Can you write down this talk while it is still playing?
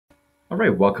All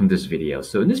right, welcome to this video.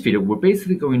 So in this video, we're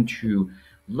basically going to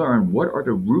learn what are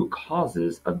the root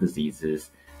causes of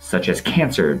diseases such as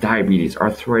cancer, diabetes,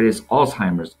 arthritis,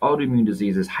 Alzheimer's, autoimmune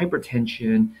diseases,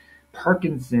 hypertension,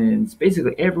 Parkinson's,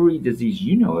 basically every disease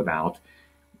you know about.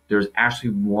 There's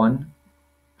actually one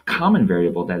common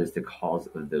variable that is the cause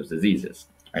of those diseases.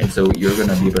 All right, so you're going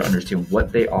to be able to understand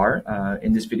what they are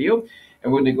in this video,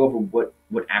 and we're going to go over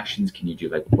what actions can you do,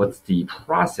 like what's the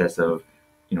process of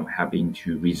having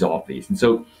to resolve these. And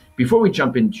so before we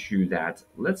jump into that,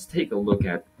 let's take a look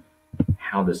at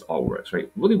how this all works,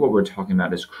 right? Really what we're talking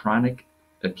about is chronic,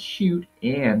 acute,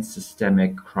 and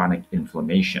systemic chronic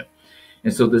inflammation.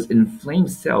 And so this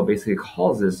inflamed cell basically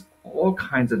causes all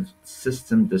kinds of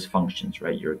system dysfunctions,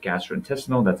 right? Your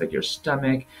gastrointestinal, that's like your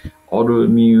stomach,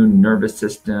 autoimmune, nervous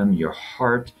system, your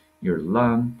heart, your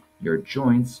lung, your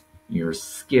joints, your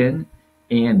skin,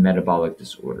 and metabolic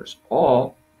disorders.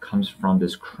 All comes from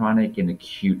this chronic and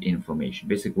acute inflammation.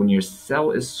 Basically, when your cell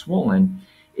is swollen,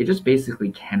 it just basically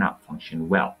cannot function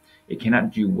well. It cannot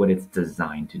do what it's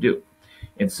designed to do.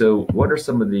 And so what are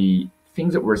some of the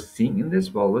things that we're seeing in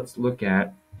this? Well, let's look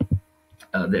at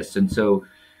this. And so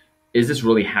is this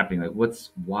really happening? Like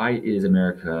why is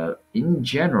America in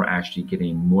general actually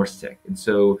getting more sick? And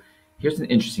so here's an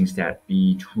interesting stat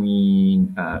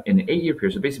between in an 8-year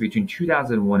period, so basically between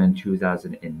 2001 and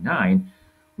 2009,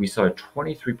 we saw a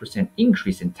 23%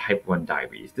 increase in type 1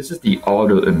 diabetes. This is the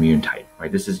autoimmune type,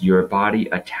 right? This is your body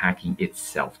attacking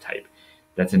itself type.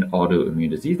 That's an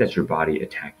autoimmune disease. That's your body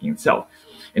attacking itself.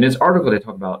 In this article, they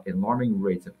talk about alarming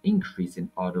rates of increase in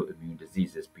autoimmune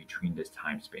diseases between this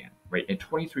time span, right? A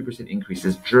 23% increase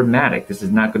is dramatic. This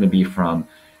is not going to be from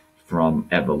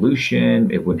evolution.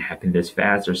 It wouldn't happen this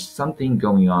fast. There's something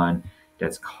going on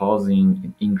that's causing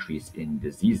an increase in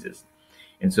diseases.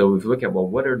 And so if you look at, well,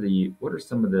 what are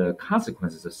some of the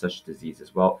consequences of such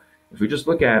diseases? Well, if we just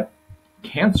look at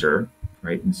cancer,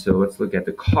 right? And so let's look at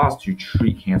the cost to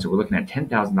treat cancer. We're looking at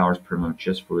 $10,000 per month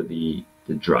just for the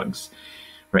drugs,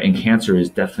 right? And cancer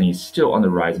is definitely still on the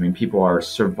rise. I mean, people are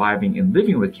surviving and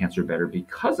living with cancer better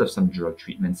because of some drug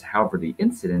treatments. However, the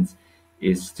incidence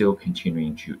is still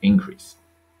continuing to increase,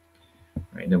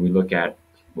 right? And then we look at,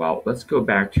 well, let's go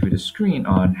back to the screen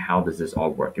on how does this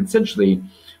all work. Essentially,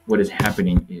 what is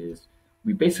happening is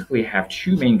we basically have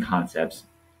two main concepts,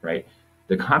 right?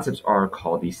 The concepts are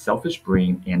called the selfish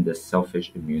brain and the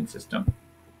selfish immune system.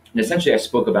 And essentially, I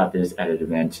spoke about this at an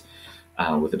event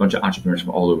with a bunch of entrepreneurs from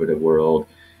all over the world.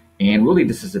 And really,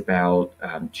 this is about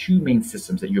two main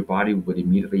systems that your body would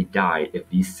immediately die if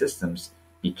these systems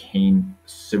became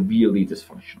severely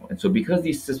dysfunctional. And so because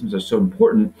these systems are so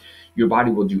important, your body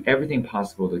will do everything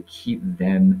possible to keep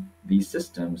these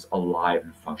systems alive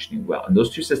and functioning well. And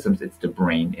those two systems, it's the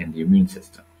brain and the immune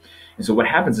system. And so what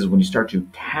happens is when you start to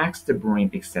tax the brain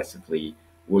excessively,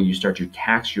 or you start to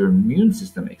tax your immune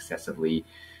system excessively,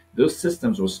 those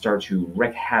systems will start to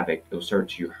wreak havoc. They'll start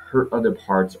to hurt other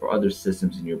parts or other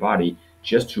systems in your body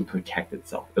just to protect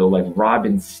itself. It'll like rob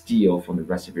and steal from the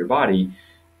rest of your body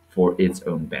for its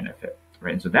own benefit,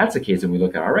 right? And so that's the case when we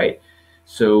look at, all right,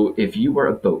 so if you were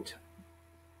a boat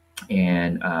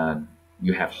and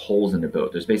you have holes in the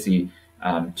boat, there's basically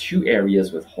two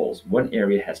areas with holes. One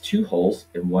area has 2 holes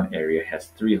and one area has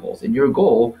 3 holes. And your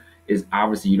goal is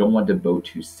obviously you don't want the boat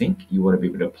to sink. You want to be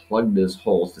able to plug those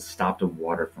holes to stop the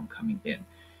water from coming in.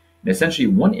 And essentially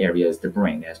one area is the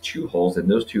brain. It has 2 holes, and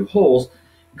those 2 holes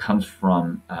comes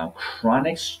from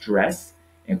chronic stress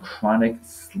and chronic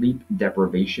sleep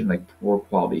deprivation, like poor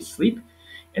quality sleep.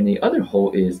 And the other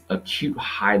hole is acute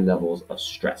high levels of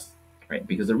stress, right?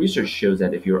 Because the research shows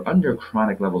that if you're under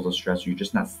chronic levels of stress, you're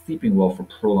just not sleeping well for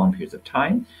prolonged periods of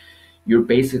time, you're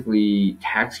basically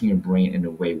taxing your brain in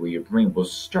a way where your brain will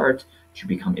start to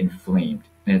become inflamed.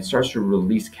 And it starts to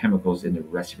release chemicals in the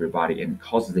rest of your body and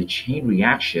causes a chain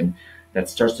reaction that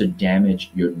starts to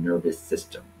damage your nervous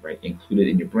system, right? Included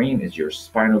in your brain is your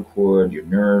spinal cord, your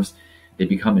nerves. They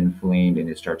become inflamed and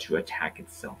they start to attack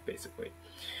itself, basically.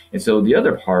 And so the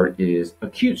other part is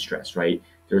acute stress, right?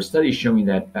 There are studies showing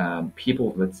that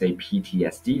people, let's say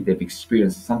PTSD, they've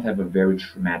experienced some type of very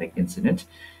traumatic incident,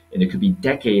 and it could be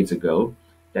decades ago,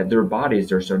 that their bodies,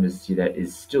 they're starting to see that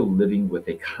is still living with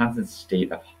a constant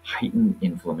state of heightened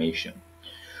inflammation,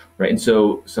 right? And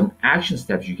so some action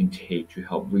steps you can take to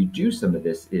help reduce some of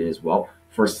this is, well,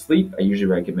 for sleep, I usually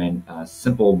recommend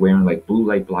simple wearing like blue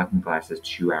light blocking glasses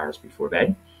 2 hours before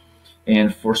bed.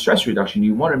 And for stress reduction,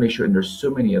 you want to make sure, and there's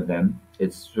so many of them,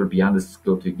 it's sort of beyond the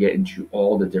scope to get into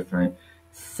all the different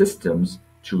systems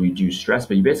to reduce stress,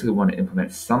 but you basically want to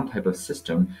implement some type of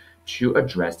system to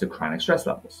address the chronic stress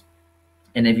levels.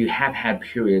 And if you have had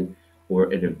period or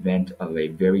an event of a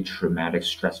very traumatic,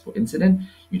 stressful incident,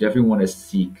 you definitely want to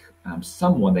seek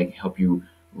someone that can help you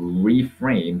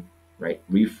reframe, right?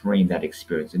 Reframe that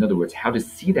experience. In other words, how to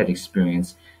see that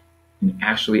experience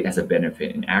actually as a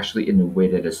benefit and actually in a way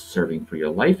that is serving for your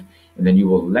life. And then you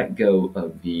will let go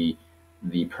of the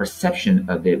perception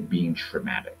of it being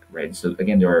traumatic, right? So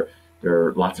again, there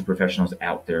are lots of professionals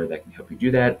out there that can help you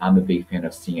do that. I'm a big fan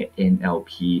of seeing an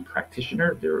NLP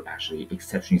practitioner. They're actually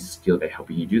exceptionally skilled at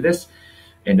helping you do this.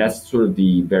 And that's sort of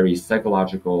the very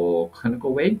psychological,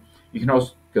 clinical way. You can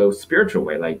also go spiritual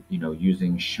way, like,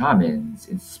 using shamans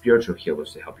and spiritual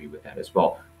healers to help you with that as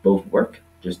well. Both work,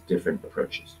 just different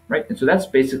approaches, right? And so that's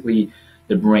basically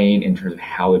the brain in terms of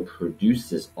how it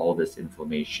produces all this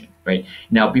inflammation, right?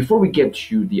 Now, before we get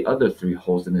to the other three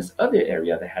holes in this other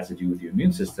area that has to do with your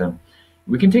immune system,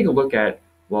 we can take a look at,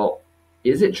 well,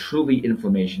 is it truly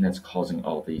inflammation that's causing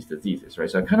all these diseases, right?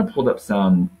 So I kind of pulled up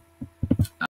some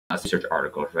research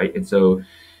articles, right? And so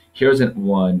here's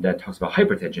one that talks about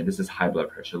hypertension. This is high blood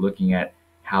pressure, looking at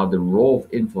how the role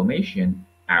of inflammation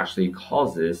actually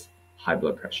causes high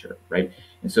blood pressure, right?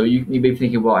 And so you may be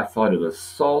thinking, well, I thought it was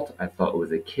salt. I thought it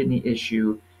was a kidney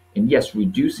issue. And yes,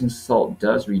 reducing salt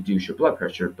does reduce your blood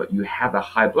pressure, but you have a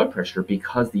high blood pressure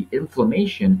because the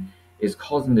inflammation is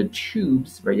causing the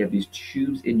tubes, right? You have these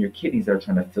tubes in your kidneys that are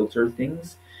trying to filter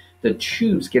things. The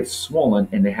tubes get swollen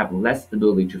and they have less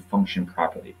ability to function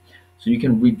properly. So you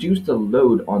can reduce the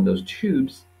load on those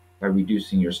tubes by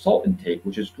reducing your salt intake,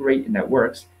 which is great and that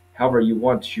works. However, you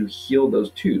want to heal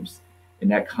those tubes, and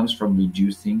that comes from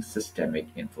reducing systemic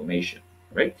inflammation,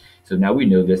 right? So now we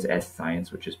know this as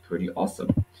science, which is pretty awesome.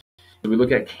 So we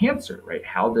look at cancer, right?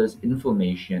 How does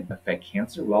inflammation affect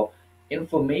cancer? Well,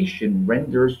 inflammation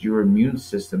renders your immune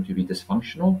system to be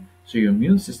dysfunctional, so your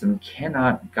immune system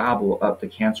cannot gobble up the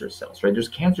cancer cells, right? There's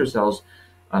cancer cells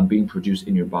being produced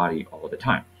in your body all the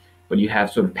time, but you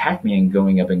have sort of Pac-Man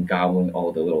going up and gobbling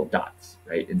all the little dots,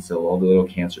 right? And so all the little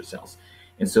cancer cells.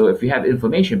 And so if you have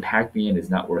inflammation, Pac-Man is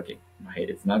not working, right?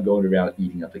 It's not going around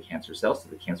eating up the cancer cells, so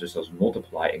the cancer cells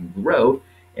multiply and grow,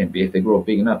 and if they grow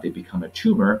big enough, they become a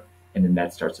tumor, and then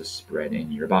that starts to spread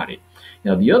in your body.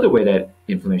 Now, the other way that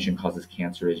inflammation causes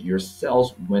cancer is your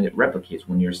cells, when it replicates,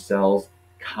 when your cells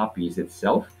copies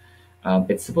itself,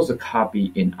 it's supposed to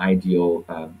copy an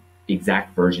ideal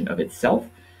exact version of itself,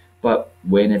 but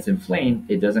when it's inflamed,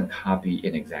 it doesn't copy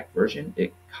an exact version.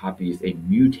 It copies a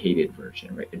mutated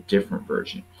version, right? A different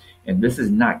version. And this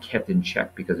is not kept in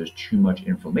check because there's too much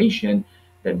inflammation.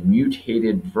 That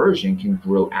mutated version can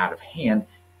grow out of hand,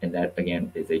 and that,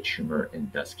 again, is a tumor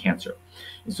and thus cancer.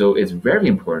 And so it's very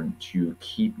important to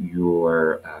keep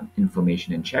your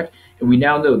inflammation in check. And we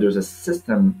now know there's a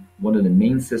system, one of the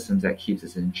main systems that keeps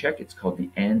us in check. It's called the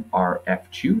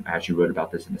NRF2. I actually wrote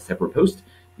about this in a separate post,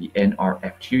 the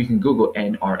NRF2. You can Google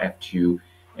NRF2.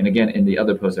 And again, in the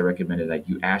other post, I recommended that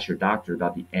you ask your doctor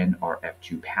about the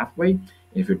NRF2 pathway. And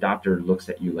if your doctor looks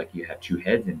at you like you have two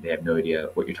heads and they have no idea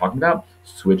what you're talking about,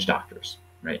 switch doctors.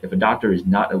 Right? If a doctor is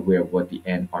not aware of what the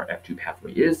NRF2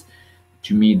 pathway is,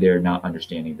 to me, they're not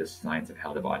understanding the science of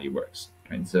how the body works.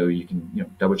 And so you can,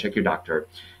 double check your doctor.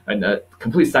 And a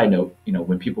complete side note,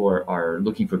 when people are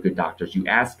looking for good doctors, you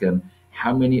ask them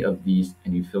how many of these,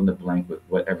 and you fill in the blank with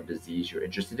whatever disease you're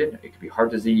interested in. It could be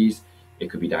heart disease, it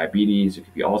could be diabetes, it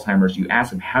could be Alzheimer's. You ask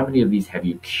them, how many of these have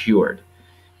you cured?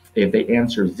 If they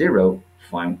answer 0,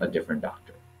 find a different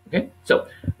doctor. Okay, so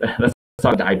let's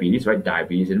talk diabetes, right?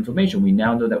 Diabetes and inflammation. We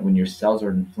now know that when your cells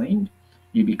are inflamed,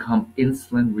 you become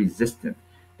insulin resistant.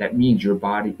 That means your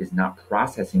body is not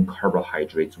processing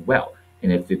carbohydrates well.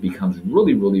 And if it becomes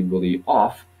really, really, really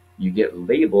off, you get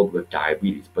labeled with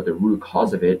diabetes. But the root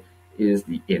cause of it is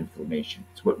the inflammation.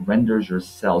 It's what renders your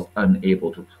cells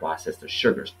unable to process the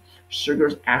sugars.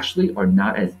 Sugars actually are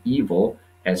not as evil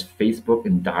as Facebook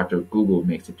and Dr. Google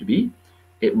makes it to be.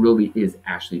 It really is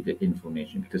actually the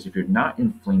inflammation, because if you're not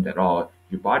inflamed at all,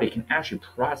 your body can actually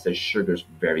process sugars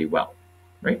very well,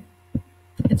 right?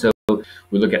 And so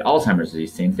we look at Alzheimer's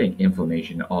disease, same thing,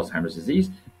 inflammation, Alzheimer's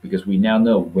disease, because we now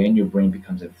know when your brain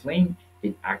becomes inflamed,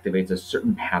 it activates a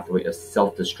certain pathway of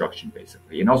self-destruction,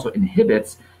 basically, and also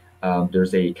inhibits,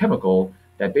 there's a chemical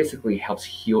that basically helps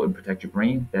heal and protect your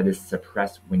brain that is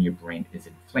suppressed when your brain is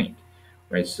inflamed,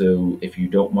 right? So if you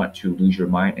don't want to lose your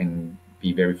mind and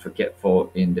be very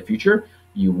forgetful in the future,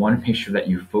 you want to make sure that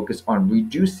you focus on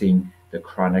reducing the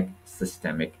chronic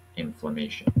systemic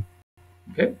inflammation.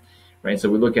 Okay, right? So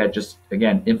we look at just,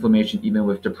 again, inflammation even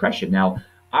with depression. Now,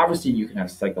 obviously, you can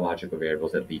have psychological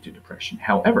variables that lead to depression.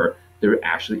 However, there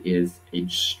actually is a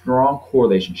strong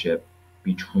correlation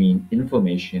between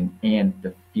inflammation and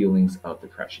the feelings of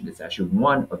depression. It's actually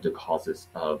one of the causes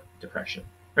of depression.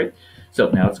 right? So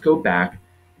now let's go back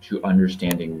to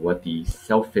understanding what the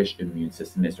selfish immune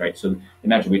system is, right? So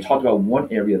imagine we talked about one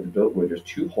area of the boat where there's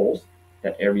two holes.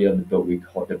 That area of the boat we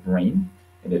call it the brain,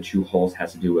 and the two holes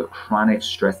has to do with chronic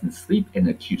stress and sleep and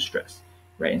acute stress,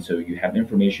 right? And so you have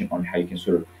information on how you can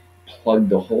sort of plug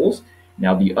the holes.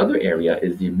 Now the other area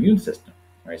is the immune system,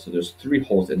 right? So there's three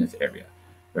holes in this area,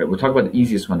 right? We'll talk about the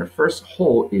easiest one. The first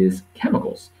hole is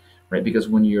chemicals, right? Because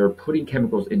when you're putting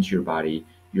chemicals into your body,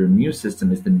 your immune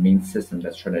system is the main system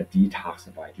that's trying to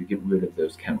detoxify, to get rid of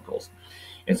those chemicals.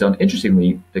 And so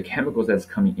interestingly, the chemicals that's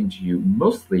coming into you,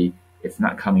 mostly it's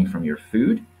not coming from your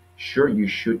food. Sure, you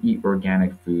should eat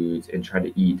organic foods and try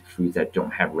to eat foods that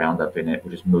don't have Roundup in it,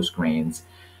 which is most grains.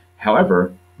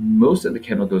 However, most of the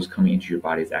chemicals coming into your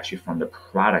body is actually from the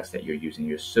products that you're using,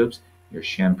 your soaps, your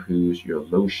shampoos, your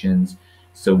lotions.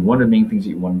 So one of the main things that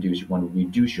you want to do is you want to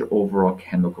reduce your overall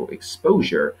chemical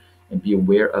exposure and be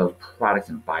aware of products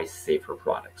and buy safer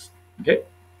products. Okay.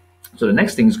 So the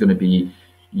next thing is going to be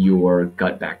your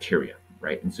gut bacteria,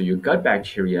 right? And so your gut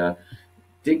bacteria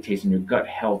dictates in your gut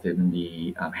health and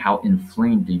the how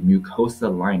inflamed the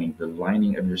mucosa lining, the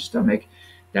lining of your stomach,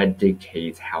 that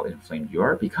dictates how inflamed you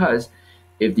are. Because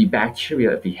if the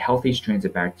bacteria, if the healthy strains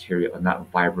of bacteria are not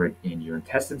vibrant in your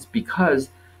intestines, because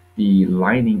the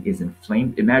lining is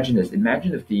inflamed. Imagine this.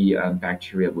 Imagine if the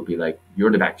bacteria would be like,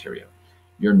 you're the bacteria.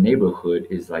 Your neighborhood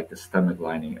is like the stomach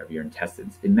lining of your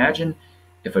intestines. Imagine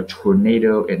if a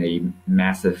tornado and a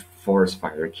massive forest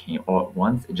fire came all at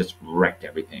once and just wrecked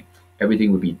everything.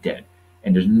 Everything would be dead,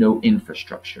 and there's no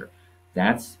infrastructure.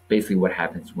 That's basically what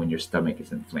happens when your stomach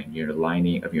is inflamed. Your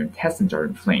lining of your intestines are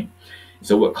inflamed.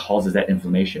 So what causes that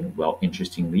inflammation? Well,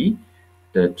 interestingly,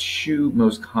 the two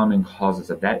most common causes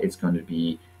of that is going to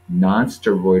be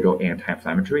non-steroidal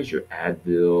anti-inflammatories, your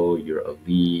Advil, your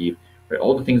Aleve, right?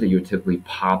 All the things that you would typically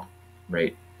pop,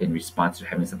 right, in response to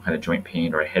having some kind of joint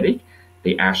pain or a headache,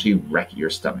 they actually wreck your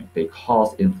stomach. They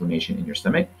cause inflammation in your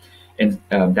stomach. And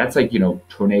that's like,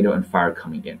 tornado and fire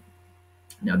coming in.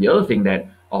 Now, the other thing that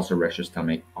also wrecks your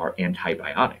stomach are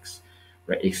antibiotics,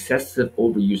 right? Excessive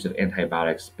overuse of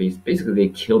antibiotics, basically they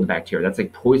kill the bacteria. That's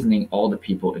like poisoning all the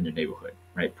people in your neighborhood,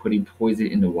 right? Putting poison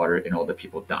in the water and all the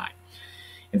people die.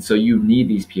 And so you need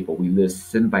these people. We live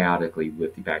symbiotically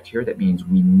with the bacteria. That means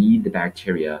we need the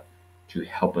bacteria to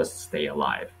help us stay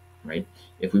alive, right?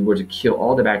 If we were to kill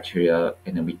all the bacteria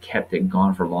and then we kept it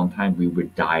gone for a long time, we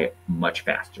would die much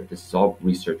faster. This is all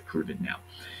research proven now.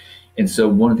 And so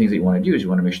one of the things that you want to do is you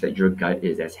want to make sure that your gut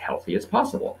is as healthy as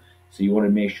possible. So you want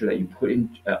to make sure that you put in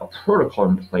a protocol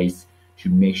in place to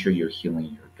make sure you're healing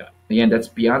your gut. Again, that's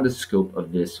beyond the scope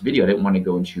of this video. I didn't want to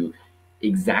go into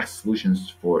exact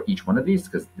solutions for each one of these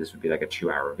because this would be like a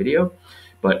 2-hour video,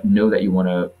 but know that you want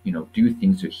to, do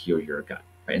things to heal your gut,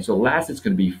 right? And so last, it's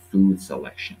going to be food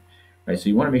selection, right? So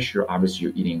you want to make sure, obviously,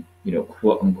 you're eating,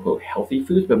 quote unquote, healthy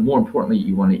foods, but more importantly,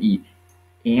 you want to eat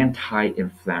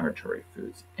anti-inflammatory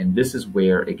foods. And this is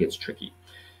where it gets tricky.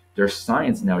 There's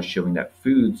science now showing that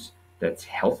foods that's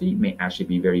healthy may actually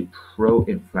be very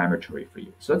pro-inflammatory for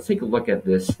you. So let's take a look at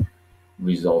this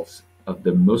results of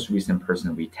the most recent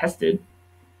person we tested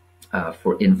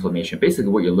for inflammation.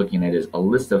 Basically, what you're looking at is a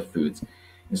list of foods.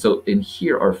 And so in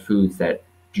here are foods that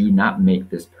do not make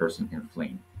this person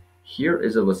inflamed. Here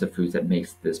is a list of foods that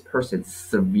makes this person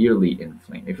severely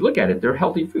inflamed. If you look at it, they're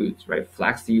healthy foods, right?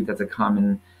 Flaxseed, that's a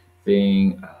common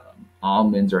thing.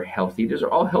 Almonds are healthy. Those are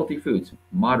all healthy foods.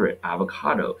 Moderate,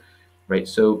 avocado, right?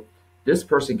 So this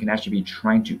person can actually be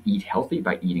trying to eat healthy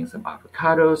by eating some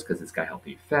avocados because it's got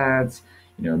healthy fats.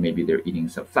 Maybe they're eating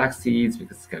some flax seeds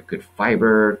because it's got good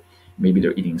fiber. Maybe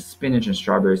they're eating spinach and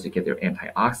strawberries to get their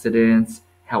antioxidants.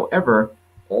 However,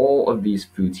 all of these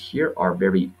foods here are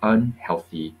very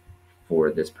unhealthy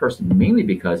for this person, mainly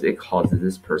because it causes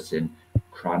this person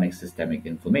chronic systemic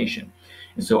inflammation.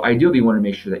 And so ideally, you want to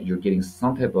make sure that you're getting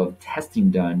some type of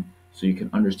testing done so you can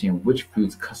understand which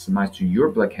foods customize to your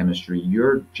blood chemistry,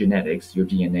 your genetics, your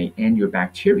DNA, and your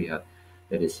bacteria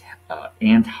that is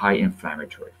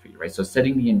anti-inflammatory for you, right? So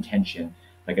setting the intention,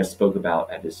 like I spoke about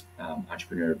at this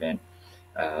entrepreneur event,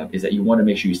 is that you want to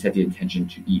make sure you set the intention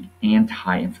to eat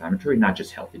anti-inflammatory, not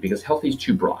just healthy, because healthy is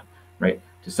too broad, right?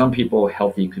 To some people,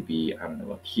 healthy could be,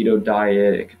 a keto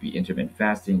diet, it could be intermittent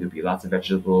fasting, it could be lots of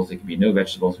vegetables, it could be no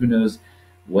vegetables, who knows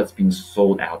what's being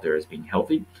sold out there as being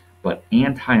healthy. But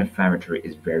anti-inflammatory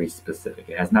is very specific.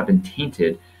 It has not been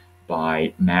tainted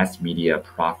by mass media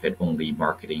profit-only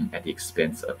marketing at the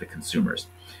expense of the consumers,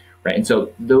 right? And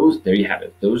so there you have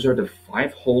it. Those are the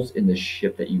 5 holes in the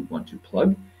ship that you want to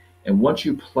plug. And once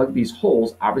you plug these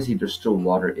holes, obviously there's still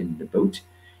water in the boat.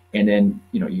 And then,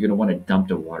 you're going to want to dump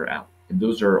the water out. And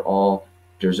those are all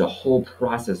there's a whole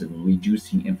process of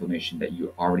reducing inflammation that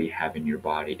you already have in your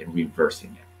body and reversing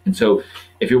it. And so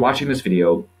if you're watching this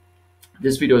video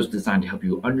is designed to help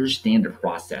you understand the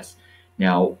process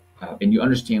now, and you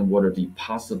understand what are the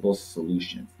possible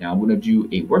solutions. Now, I'm going to do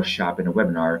a workshop and a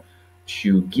webinar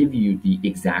to give you the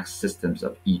exact systems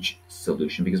of each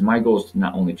solution, because my goal is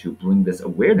not only to bring this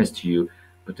awareness to you,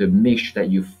 but to make sure that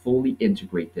you fully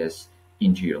integrate this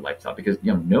into your lifestyle. Because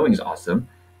knowing is awesome,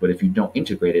 but if you don't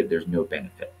integrate it, there's no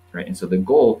benefit, right? And so the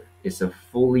goal is to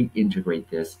fully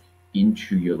integrate this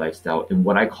into your lifestyle in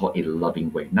what I call a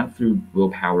loving way, not through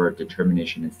willpower,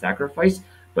 determination, and sacrifice,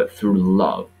 but through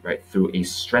love, right? Through a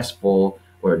stressful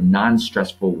or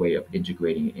non-stressful way of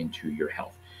integrating it into your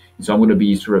health. And so I'm going to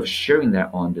be sort of sharing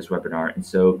that on this webinar. And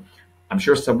so I'm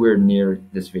sure somewhere near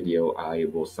this video, I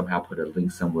will somehow put a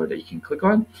link somewhere that you can click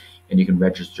on, and you can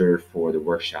register for the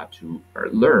workshop to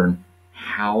learn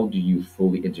how do you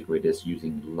fully integrate this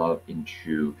using love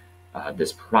into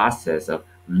this process of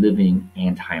living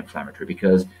anti-inflammatory.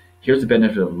 Because here's the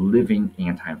benefit of living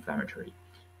anti-inflammatory.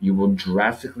 You will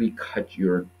drastically cut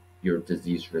your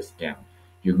disease risk down.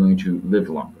 You're going to live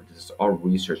longer. This is all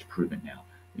research proven now.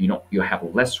 You'll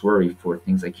have less worry for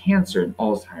things like cancer and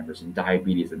Alzheimer's and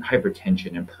diabetes and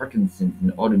hypertension and Parkinson's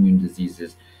and autoimmune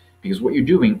diseases, because what you're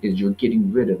doing is you're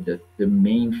getting rid of the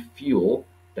main fuel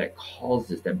that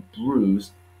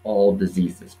brews all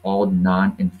diseases, all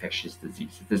non-infectious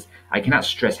diseases. I cannot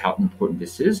stress how important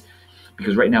this is,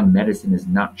 because right now medicine is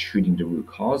not treating the root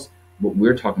cause. What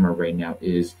we're talking about right now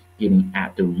is getting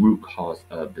at the root cause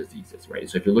of diseases, right?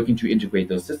 So if you're looking to integrate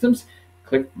those systems,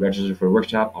 click register for a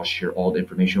workshop. I'll share all the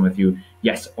information with you.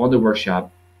 Yes, on the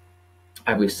workshop,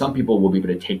 I believe some people will be able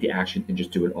to take the action and just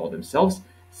do it all themselves.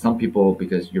 Some people,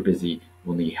 because you're busy,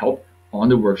 will need help. On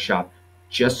the workshop,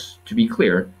 just to be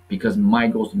clear, because my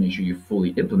goal is to make sure you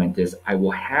fully implement this, I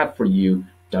will have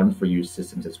done for you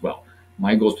systems as well.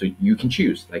 My goal is you can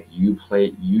choose,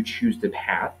 you choose the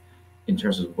path in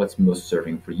terms of what's most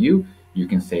serving for you. You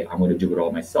can say, I'm going to do it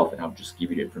all myself and I'll just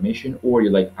give you the information. Or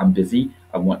you're like, I'm busy,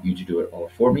 I want you to do it all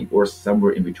for me, or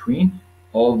somewhere in between.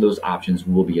 All of those options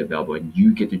will be available, and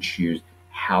you get to choose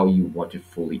how you want to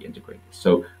fully integrate this.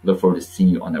 So look forward to seeing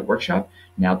you on that workshop.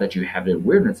 Now that you have the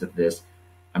awareness of this,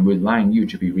 I'm relying on you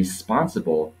to be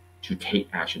responsible to take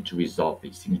action to resolve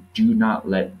these things. Do not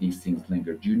let these things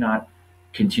linger. Do not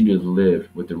continue to live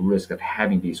with the risk of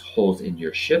having these holes in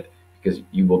your ship, because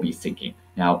you will be sinking.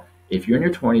 Now, if you're in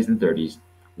your 20s and 30s,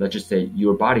 let's just say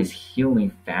your body's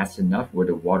healing fast enough where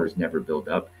the water's never built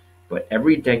up. But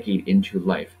every decade into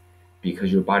life,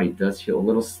 because your body does heal a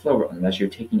little slower, unless you're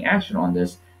taking action on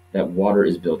this, that water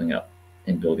is building up,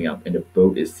 and the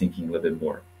boat is sinking a little bit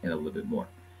more and a little bit more.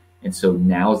 And so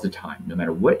now is the time, no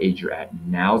matter what age you're at,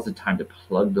 now is the time to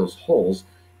plug those holes,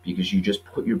 because you just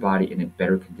put your body in a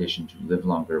better condition to live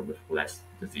longer with less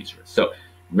disease risk. So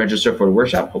register for the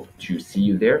workshop. Hope to see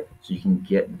you there so you can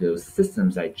get those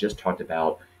systems I just talked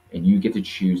about, and you get to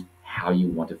choose how you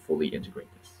want to fully integrate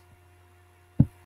this.